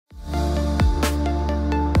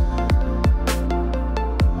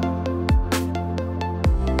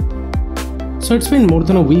So it's been more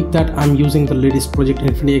than a week that I'm using the latest project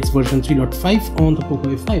InfinityX version 3.5 on the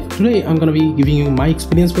POCO A5. Today I'm going to be giving you my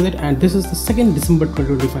experience with it, and this is the 2nd December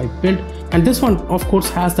 2025 build, and this one of course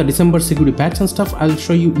has the December security patch and stuff. I'll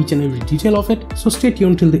show you each and every detail of it, so stay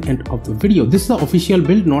tuned till the end of the video. This is the official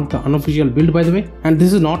build, not the unofficial build, by the way, and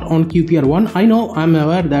this is not on QPR1. I know, I'm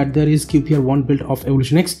aware that there is QPR1 build of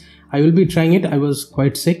EvolutionX. I will be trying it. I was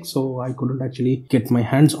quite sick, so I couldn't actually get my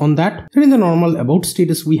hands on that. Then in the normal about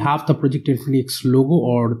status, we have the Project InfinityX logo,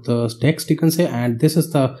 or the text you can say, and this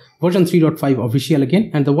is the version 3.5 official again,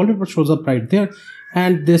 and the wallpaper shows up right there,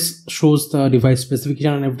 and this shows the device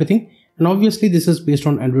specification and everything. And obviously this is based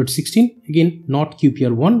on Android 16, again not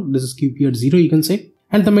QPR1, this is QPR0 you can say.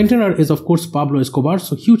 And the maintainer is of course Pablo Escobar,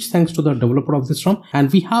 so huge thanks to the developer of this ROM.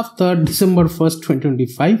 And we have the December 1st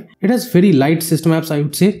 2025. It has very light system apps, I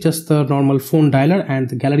would say, just the normal phone dialer and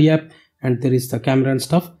the gallery app, and there is the camera and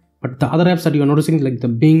stuff. But the other apps that you are noticing, like the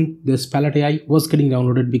Bing, this Palette AI, was getting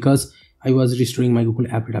downloaded because I was restoring my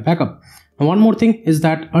Google App Data backup. And one more thing is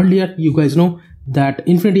that earlier you guys know that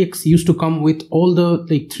InfinityX used to come with all the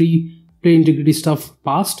like 3 play integrity stuff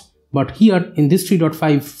passed. But here in this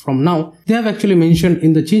 3.5 from now, they have actually mentioned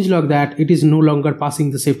in the changelog that it is no longer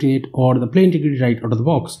passing the safety net or the play integrity right out of the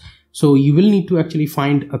box. So you will need to actually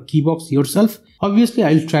find a key box yourself. Obviously,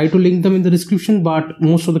 I'll try to link them in the description, but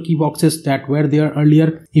most of the key boxes that were there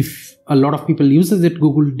earlier, if a lot of people uses it,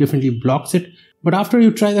 Google definitely blocks it. But after you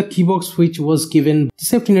try the key box which was given, the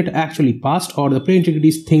safety net actually passed, or the play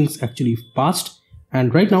integrity things actually passed.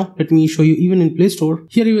 And right now, let me show you even in Play Store.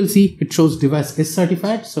 Here you will see it shows device is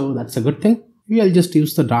certified, so that's a good thing. Maybe I'll just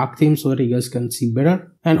use the dark theme so that you guys can see better.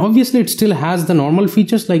 And obviously it still has the normal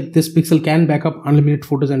features, like this pixel can back up unlimited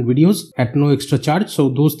photos and videos at no extra charge, so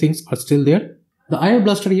those things are still there. The IO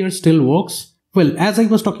Blaster here still works. Well, as I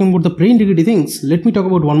was talking about the play integrity things, let me talk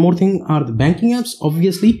about one more thing, are the banking apps,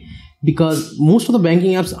 obviously, because most of the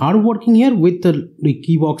banking apps are working here with the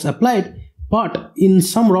key box applied. But in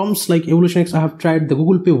some ROMs like EvolutionX, I have tried, the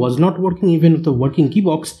Google Pay was not working even with the working key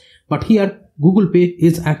box. But here Google Pay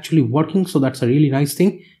is actually working, so that's a really nice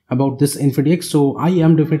thing about this InfinityX. So I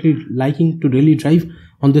am definitely liking to daily drive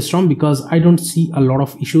on this ROM because I don't see a lot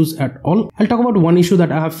of issues at all. I'll talk about one issue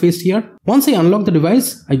that I have faced here. Once I unlock the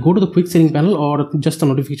device, I go to the quick setting panel or just the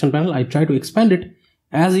notification panel. I try to expand it.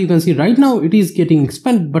 As you can see right now, it is getting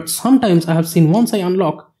expanded, but sometimes I have seen once I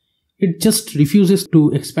unlock, it just refuses to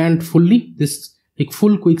expand fully. This like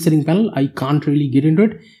full quick setting panel, I can't really get into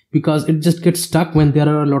it because it just gets stuck when there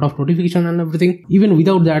are a lot of notifications and everything. Even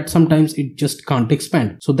without that, sometimes it just can't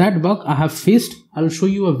expand. So that bug I have faced. I'll show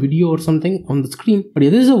you a video or something on the screen. But yeah,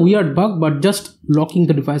 this is a weird bug, but just locking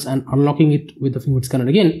the device and unlocking it with the finger scanner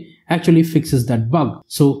again actually fixes that bug.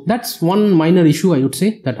 So that's one minor issue I would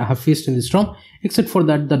say that I have faced in this ROM. Except for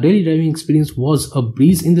that, the daily driving experience was a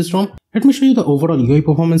breeze in this ROM. Let me show you the overall UI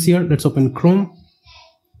performance here. Let's open Chrome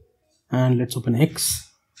and let's open X,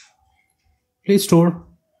 Play Store,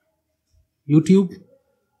 YouTube,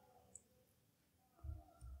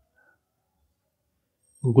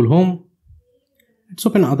 Google Home. Let's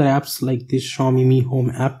open other apps like this Xiaomi Mi Home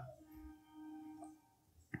app.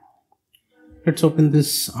 Let's open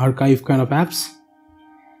this archive kind of apps.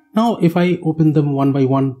 Now if I open them one by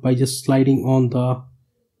one by just sliding on the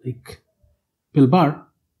pill bar,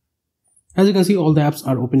 as you can see all the apps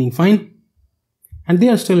are opening fine and they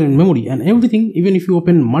are still in memory, and everything, even if you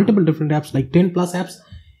open multiple different apps like 10 plus apps,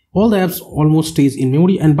 all the apps almost stays in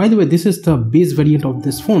memory. And by the way, this is the base variant of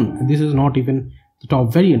this phone. This is not even the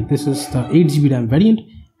top variant. This is the 8GB RAM variant,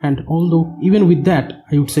 and although even with that,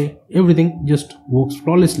 I would say everything just works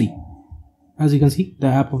flawlessly. As you can see, the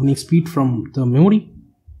app opening speed from the memory,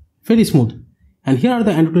 very smooth. And here are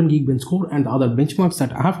the Android Geekbench score and the other benchmarks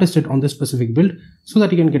that I have tested on this specific build so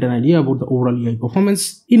that you can get an idea about the overall UI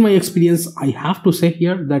performance. In my experience, I have to say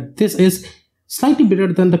here that this is slightly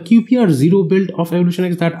better than the QPR0 build of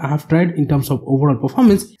EvolutionX that I have tried in terms of overall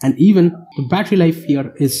performance, and even the battery life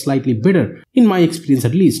here is slightly better, in my experience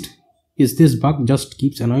at least. Is this bug just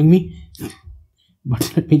keeps annoying me?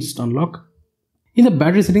 But let me just unlock. In the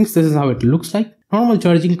battery settings, this is how it looks like. Normal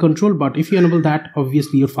charging control, but if you enable that,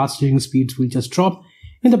 obviously your fast charging speeds will just drop.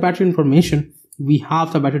 In the battery information, we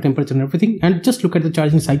have the battery temperature and everything, and just look at the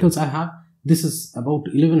charging cycles I have. This is about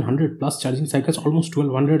 1100 plus charging cycles, almost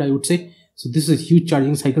 1200 I would say. So this is huge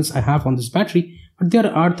charging cycles I have on this battery. But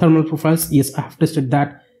there are thermal profiles. Yes, I have tested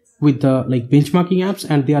that with the benchmarking apps,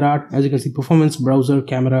 and there are, as you can see, performance, browser,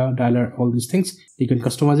 camera, dialer, all these things. You can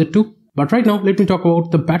customize it too. But right now, let me talk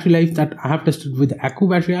about the battery life that I have tested with the Accu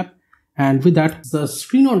battery app. And with that, the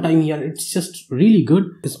screen on time here, it's just really good.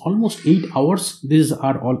 It's almost 8 hours. These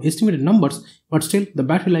are all estimated numbers, but still the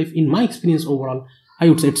battery life in my experience overall, I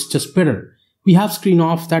would say it's just better. We have screen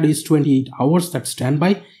off, that is 28 hours, that's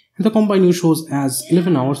standby, and the combine view shows as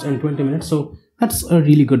 11 hours and 20 minutes. So that's a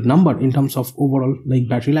really good number in terms of overall like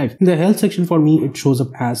battery life. In the health section for me, it shows up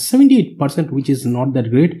as 78%, which is not that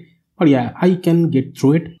great, but yeah, I can get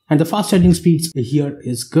through it. And the fast charging speeds here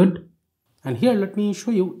is good. And here, let me show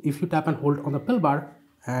you, if you tap and hold on the pill bar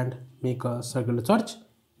and make a circular search,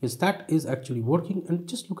 is that is actually working. And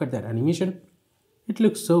just look at that animation. It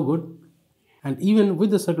looks so good. And even with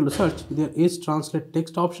the circular search, there is translate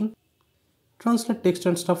text option. Translate text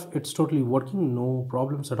and stuff, it's totally working, no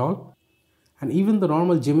problems at all. And even the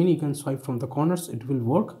normal Gemini, you can swipe from the corners, it will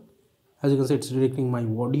work. As you can see, it's detecting my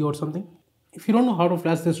audio or something. If you don't know how to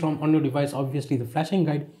flash this ROM on your device, obviously the flashing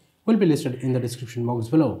guide will be listed in the description box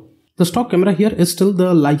below. The stock camera here is still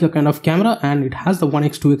the Leica kind of camera, and it has the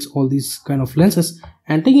 1x, 2x, all these kind of lenses,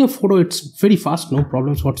 and taking a photo, it's very fast, no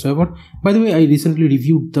problems whatsoever. By the way, I recently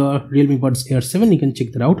reviewed the Realme Buds Air 7, you can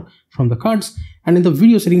check that out from the cards. And in the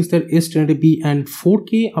video settings, there is 1080p and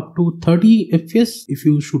 4K up to 30 fps if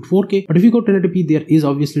you shoot 4K. But if you go 1080p, there is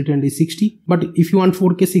obviously 1080-60. But if you want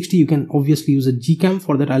 4K 60, you can obviously use a Gcam.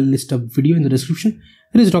 For that, I'll list a video in the description.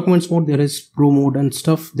 There is documents mode, there is pro mode and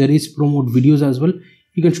stuff. There is pro mode videos as well.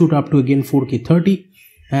 You can shoot up to again 4K 30.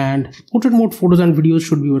 And portrait mode photos and videos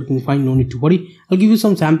should be working fine, no need to worry. I'll give you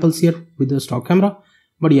some samples here with the stock camera.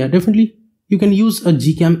 But yeah, definitely you can use a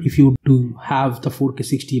Gcam if you do have the 4K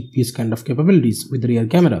 60 fps kind of capabilities with the rear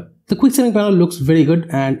camera. The quick setting panel looks very good,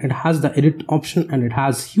 and it has the edit option, and it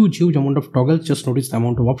has huge amount of toggles. Just notice the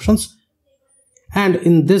amount of options. And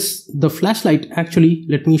in this, the flashlight, actually,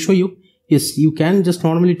 let me show you. Yes, you can just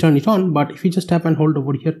normally turn it on, but if you just tap and hold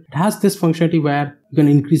over here, it has this functionality where you can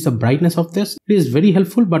increase the brightness of this. It is very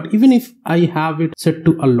helpful, but even if I have it set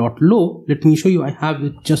to a lot low, let me show you, I have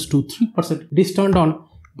it just to 3%. It is turned on.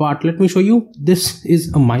 But let me show you, this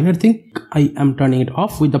is a minor thing. I am turning it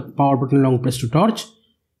off with the power button long press to torch.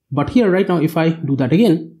 But here right now, if I do that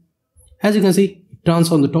again, as you can see, it turns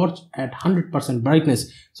on the torch at 100%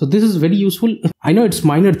 brightness. So this is very useful. I know it's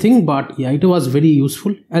minor thing, but yeah, it was very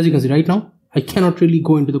useful. As you can see right now, I cannot really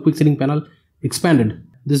go into the quick setting panel expanded.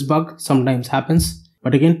 This bug sometimes happens.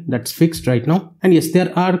 But again, that's fixed right now. And yes,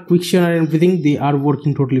 there are quick share and everything. They are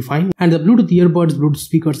working totally fine. And the Bluetooth earbuds, Bluetooth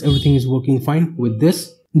speakers, everything is working fine with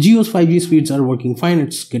this. Jio's 5G speeds are working fine.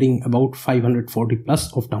 It's getting about 540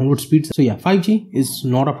 plus of download speeds. So yeah, 5G is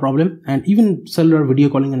not a problem. And even cellular video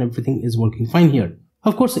calling and everything is working fine here.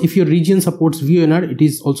 Of course, if your region supports VoNR, it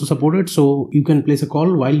is also supported. So you can place a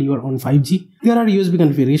call while you are on 5G. There are USB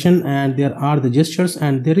configuration, and there are the gestures,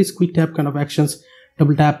 and there is quick tap kind of actions.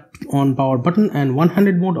 Double tap on power button, and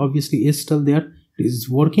one-handed mode obviously is still there. It is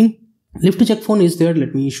working. Lift to check phone is there.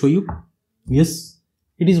 Let me show you. Yes,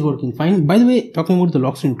 it is working fine. By the way, talking about the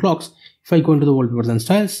lock screen clocks, if I go into the wallpapers and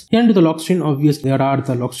styles, here into the lock screen, obviously there are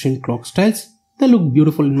the lock screen clock styles. They look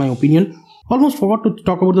beautiful in my opinion. Almost forgot to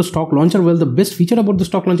talk about the stock launcher. Well, the best feature about the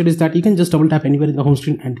stock launcher is that you can just double tap anywhere in the home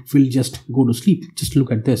screen and it will just go to sleep. Just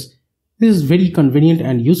look at this. This is very convenient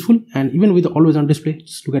and useful, and even with the always on display,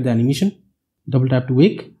 just look at the animation. Double tap to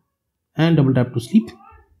wake and double tap to sleep.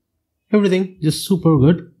 Everything just super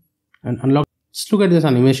good. And unlock. Just look at this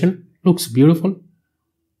animation. Looks beautiful.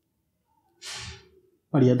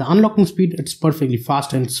 But yeah, the unlocking speed, it's perfectly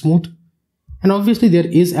fast and smooth. And obviously there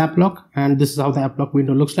is app lock, and this is how the app lock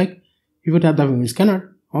window looks like. If you tap the fingerprint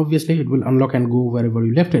scanner, obviously it will unlock and go wherever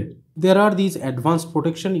you left it. There are these advanced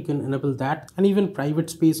protection, you can enable that, and even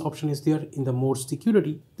private space option is there in the more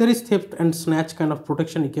security. There is theft and snatch kind of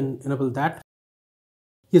protection, you can enable that.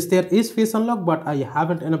 Yes, there is face unlock, but I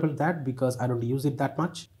haven't enabled that because I don't use it that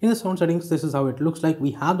much. In the sound settings, this is how it looks like.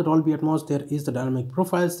 We have the Dolby Atmos, there is the dynamic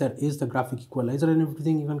profiles, there is the graphic equalizer and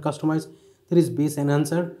everything you can customize. There is bass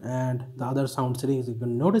enhancer and the other sound settings you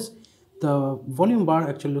can notice. The volume bar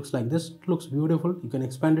actually looks like this. It looks beautiful. You can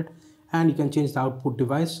expand it and you can change the output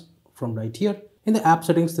device from right here. In the app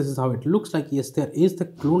settings, this is how it looks like. Yes, there is the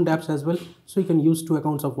cloned apps as well. So you can use 2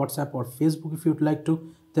 accounts of WhatsApp or Facebook if you'd like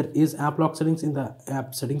to. There is app lock settings in the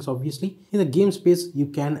app settings, obviously. In the game space, you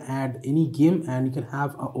can add any game and you can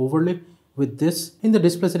have an overlay with this. In the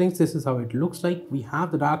display settings, this is how it looks like. We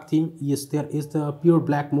have the dark theme. Yes, there is the pure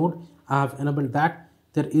black mode. I have enabled that.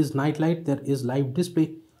 There is night light. There is live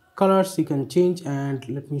display. Colors you can change, and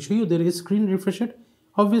let me show you, there is screen refresh it.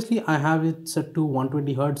 Obviously I have it set to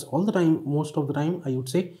 120 Hz all the time, most of the time I would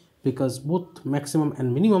say, because both maximum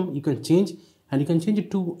and minimum you can change, and you can change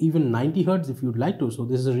it to even 90 Hz if you'd like to. So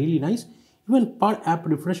this is really nice. Even per app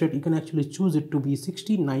refresh rate, you can actually choose it to be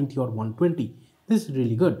 60, 90 or 120. This is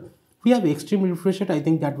really good. We have extreme refresh rate. I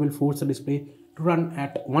think that will force the display to run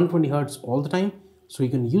at 120 Hz all the time. So you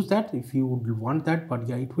can use that if you would want that, but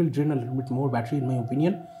yeah, it will drain a little bit more battery in my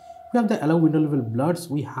opinion. We have the allow window level blurs.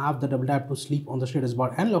 We have the double tap to sleep on the status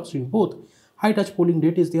bar and lock screen both. High touch polling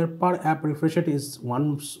date is there. Per app refresh rate is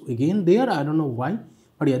once again there. I don't know why,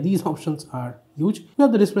 but yeah, these options are huge. You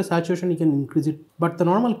have the display saturation, you can increase it, but the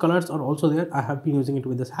normal colors are also there. I have been using it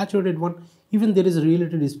with the saturated one. Even there is a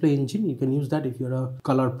related display engine, you can use that if you're a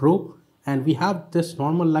color pro. And we have this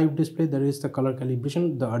normal live display. There is the color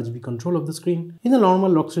calibration, the RGB control of the screen. In the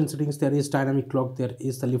normal lock screen settings, there is dynamic clock, there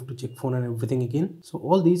is the lift to check phone and everything again. So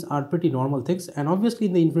all these are pretty normal things. And obviously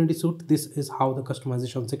in the Infinity Suite, this is how the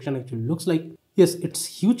customization section actually looks like. Yes, it's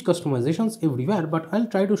huge customizations everywhere, but I'll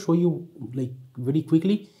try to show you like very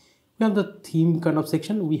quickly. We have the theme kind of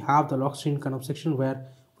section. We have the lock screen kind of section where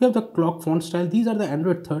we have the clock font style. These are the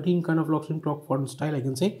Android 13 kind of lock screen clock font style, I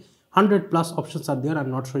can say. 100 plus options are there. I'm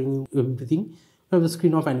not showing you everything. We have the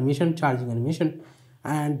screen off animation, charging animation,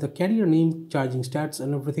 and the carrier name, charging stats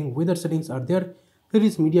and everything. Weather settings are there. There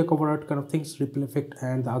is media cover art kind of things, ripple effect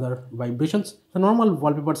and the other vibrations. The normal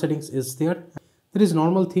wallpaper settings is there. There is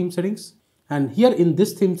normal theme settings. And here in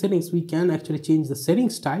this theme settings, we can actually change the setting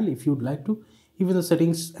style if you'd like to. Even the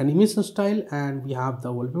settings animation style, and we have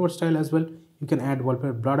the wallpaper style as well. You can add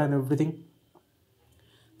wallpaper blur and everything.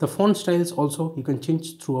 The font styles also you can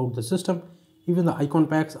change throughout the system. Even the icon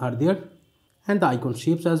packs are there and the icon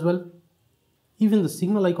shapes as well. Even the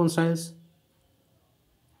signal icon styles.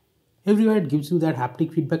 Everywhere it gives you that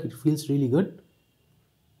haptic feedback. It feels really good.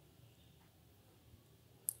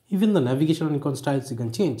 Even the navigation icon styles you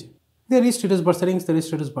can change. There is status bar settings, there is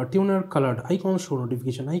status bar tuner, colored icons, show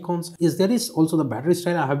notification icons. Yes, there is also the battery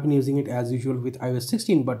style. I have been using it as usual with iOS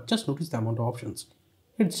 16, but just notice the amount of options.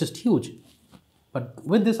 It's just huge. But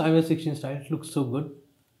with this iOS 16 style, it looks so good,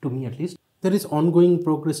 to me at least. There is ongoing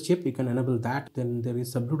progress chip, you can enable that. Then there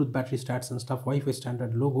is the Bluetooth battery stats and stuff, Wi-Fi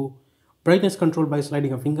standard logo. Brightness control by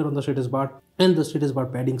sliding a finger on the status bar, and the status bar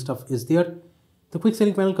padding stuff is there. The quick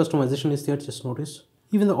setting panel customization is there, just notice.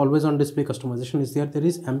 Even the always on display customization is there. There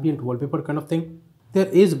is ambient wallpaper kind of thing. There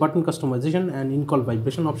is button customization and in-call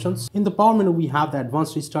vibration options. In the power menu, we have the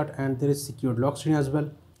advanced restart and there is secured lock screen as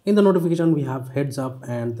well. In the notification, we have heads up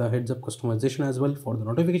and the heads up customization as well for the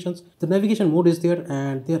notifications. The navigation mode is there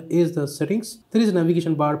and there is the settings. There is a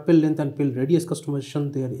navigation bar, pill length and pill radius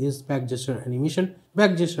customization. There is back gesture animation,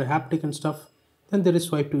 back gesture haptic and stuff. Then there is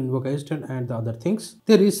swipe to invoke assistant and the other things.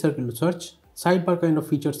 There is circle to search. Sidebar kind of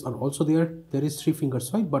features are also there. There is 3-finger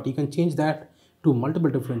swipe, but you can change that to multiple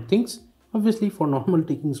different things. Obviously for normal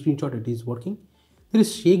taking screenshot, it is working. There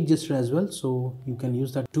is shake gesture as well, so you can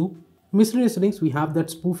use that too. Miscellaneous settings, we have that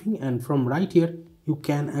spoofing, and from right here you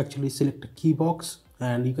can actually select a key box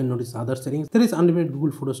and you can notice other settings. There is unlimited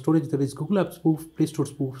Google photo storage, there is Google App spoof, Play Store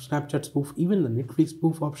spoof, Snapchat spoof, even the Netflix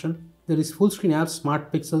spoof option. There is full screen apps,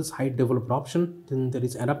 smart pixels, hide developer option. Then there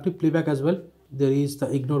is adaptive playback as well. There is the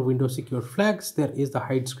ignore Windows secure flags. There is the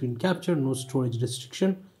hide screen capture, no storage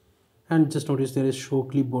restriction. And just notice there is show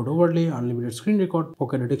clipboard overlay, unlimited screen record,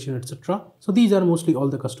 pocket detection, etc. So these are mostly all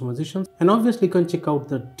the customizations. And obviously you can check out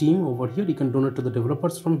the team over here. You can donate to the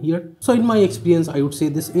developers from here. So in my experience, I would say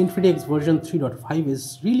this InfinityX version 3.5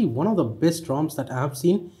 is really one of the best ROMs that I have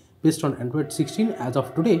seen based on Android 16 as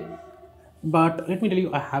of today. But let me tell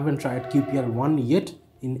you, I haven't tried QPR1 yet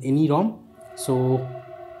in any ROM. So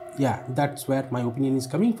yeah, that's where my opinion is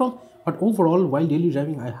coming from. But overall, while daily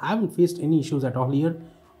driving, I haven't faced any issues at all here.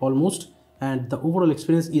 Almost, and the overall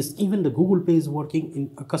experience is even the Google Pay is working in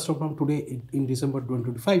a custom ROM today in December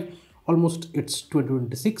 2025. Almost it's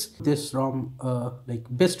 2026. This ROM like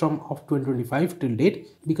best ROM of 2025 till date,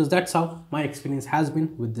 because that's how my experience has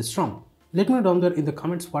been with this ROM. Let me know down there in the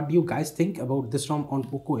comments what do you guys think about this ROM on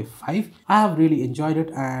POCO F5. I have really enjoyed it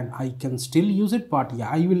and I can still use it, but yeah,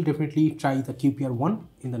 I will definitely try the QPR1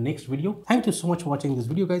 in the next video. Thank you so much for watching this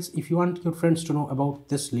video, guys. If you want your friends to know about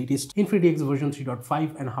this latest InfinityX version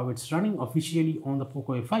 3.5 and how it's running officially on the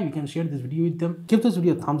POCO F5, you can share this video with them. Give this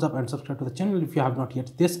video a thumbs up and subscribe to the channel if you have not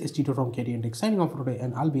yet. This is Tito from KTNTECH signing off for today,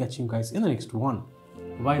 and I'll be catching you guys in the next one.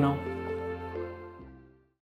 Bye now.